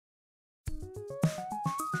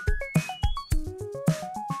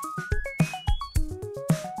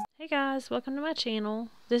guys, welcome to my channel.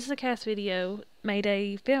 This is a CAS video, made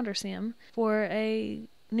a founder sim for a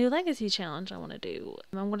new legacy challenge I want to do.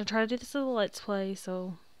 I'm going to try to do this as a let's play,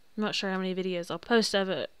 so I'm not sure how many videos I'll post of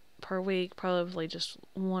it per week, probably just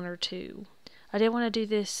one or two. I did want to do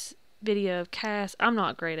this video of CAS. I'm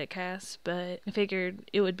not great at CAS, but I figured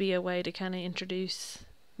it would be a way to kind of introduce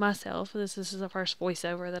myself. This is the first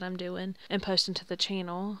voiceover that I'm doing and posting to the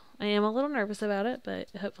channel. I am a little nervous about it, but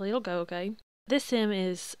hopefully it'll go okay. This sim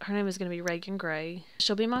is, her name is going to be Reagan Gray.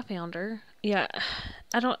 She'll be my founder. Yeah,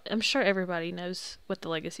 I'm sure everybody knows what the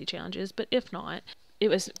Legacy Challenge is, but if not, it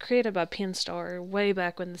was created by Pinstar way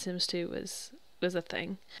back when The Sims 2 was a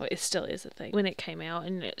thing. Well, it still is a thing. When it came out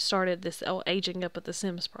and it started this aging up of the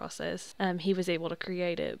Sims process, he was able to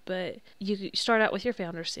create it. But you start out with your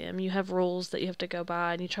founder sim. You have rules that you have to go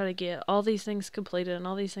by, and you try to get all these things completed and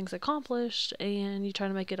all these things accomplished, and you try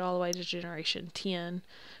to make it all the way to generation 10.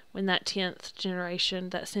 When that 10th generation,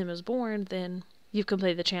 that sim is born, then you've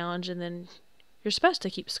completed the challenge, and then you're supposed to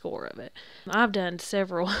keep score of it. I've done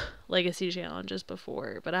several legacy challenges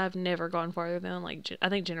before, but I've never gone farther than, I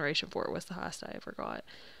think Generation 4 was the highest I ever got.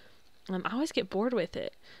 I always get bored with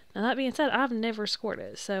it. Now, that being said, I've never scored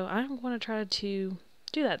it, so I'm going to try to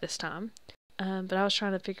do that this time. But I was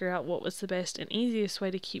trying to figure out what was the best and easiest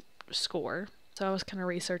way to keep score. So I was kind of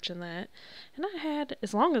researching that. And I had,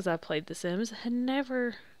 as long as I played The Sims, had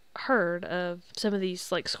never heard of some of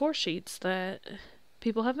these score sheets that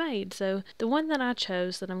people have made. So the one that I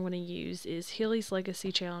chose that I'm going to use is Hillie's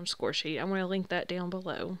Legacy Challenge score sheet. I'm going to link that down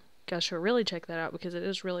below. You guys should really check that out because it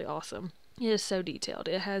is really awesome. It is so detailed.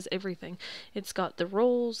 It has everything. It's got the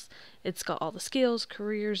roles, it's got all the skills,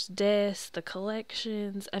 careers, deaths, the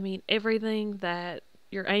collections. I mean, everything that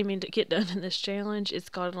you're aiming to get done in this challenge, it's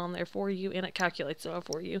got it on there for you, and it calculates it all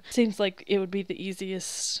for you. Seems like it would be the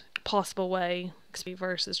easiest possible way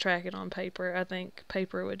versus tracking on paper. I think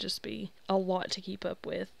paper would just be a lot to keep up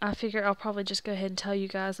with. I figure I'll probably just go ahead and tell you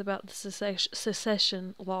guys about the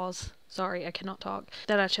secession laws. Sorry, I cannot talk.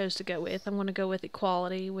 That I chose to go with. I'm going to go with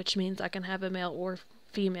equality, which means I can have a male or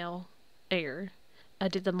female heir. I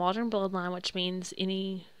did the modern bloodline, which means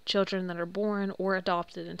any children that are born or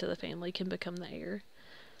adopted into the family can become the heir.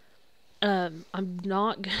 I'm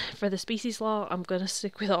not, for the species law, I'm going to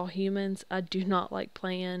stick with all humans. I do not like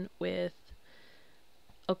playing with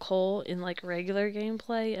a cull in regular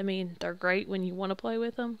gameplay. I mean, they're great when you want to play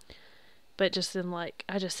with them, but just in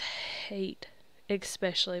I just hate,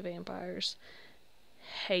 especially vampires.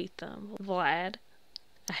 Hate them. Vlad.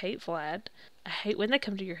 I hate Vlad. I hate when they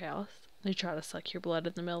come to your house. They try to suck your blood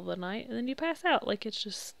in the middle of the night, and then you pass out.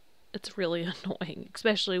 It's really annoying,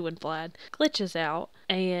 especially when Vlad glitches out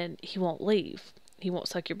and he won't leave. He won't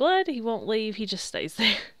suck your blood, he won't leave, he just stays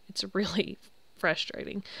there. It's really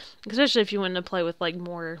frustrating, especially if you want to play with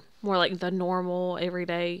more like the normal,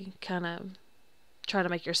 everyday kind of, try to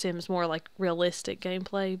make your Sims more realistic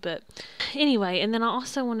gameplay. But anyway, and then I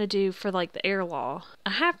also want to do for the heir law.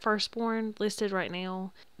 I have firstborn listed right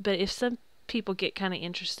now, but if some people get kind of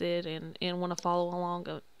interested and want to follow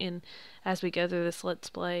along as we go through this let's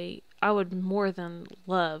play, I would more than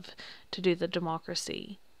love to do the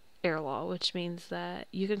democracy heir law, which means that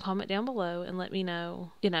you can comment down below and let me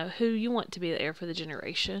know, who you want to be the heir for the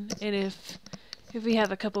generation. And if we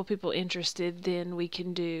have a couple people interested, then we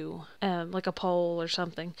can do a poll or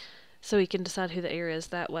something so we can decide who the heir is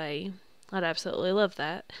that way. I'd absolutely love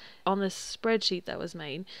that. On this spreadsheet that was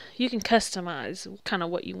made, you can customize kind of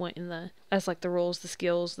what you want as the rules, the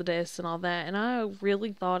skills, the deaths, and all that. And I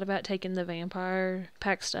really thought about taking the vampire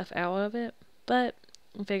pack stuff out of it, but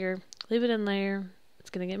I figure leave it in there. It's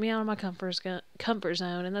going to get me out of my comfort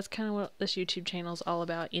zone, and that's kind of what this YouTube channel is all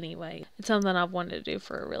about anyway. It's something I've wanted to do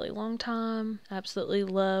for a really long time. I absolutely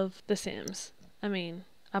love The Sims. I mean,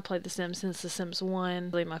 I played The Sims since The Sims 1.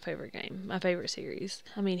 Really my favorite game, my favorite series.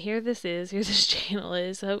 I mean, here this channel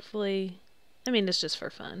is. Hopefully, it's just for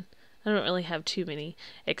fun. I don't really have too many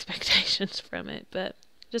expectations from it, but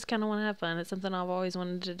just kind of want to have fun. It's something I've always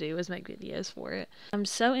wanted to do, is make videos for it. I'm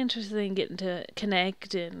so interested in getting to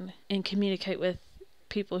connect and communicate with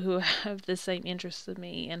people who have the same interests as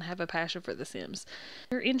me and have a passion for The Sims. If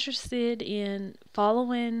you're interested in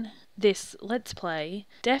following this let's play,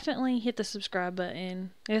 definitely hit the subscribe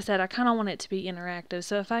button. Like I said, I kind of want it to be interactive,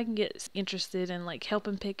 so if I can get interested in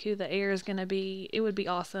helping pick who the heir is going to be, it would be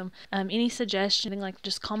awesome. Any suggestions,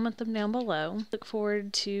 just comment them down below. Look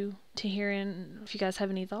forward to hearing if you guys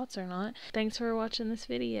have any thoughts or not. Thanks for watching this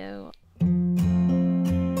video.